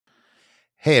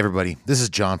Hey, everybody, this is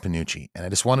John Panucci, and I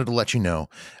just wanted to let you know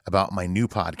about my new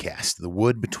podcast, The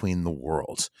Wood Between the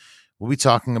Worlds. We'll be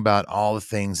talking about all the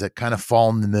things that kind of fall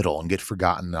in the middle and get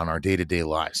forgotten on our day to day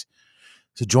lives.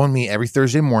 So join me every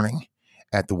Thursday morning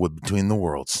at The Wood Between the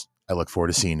Worlds. I look forward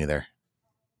to seeing you there.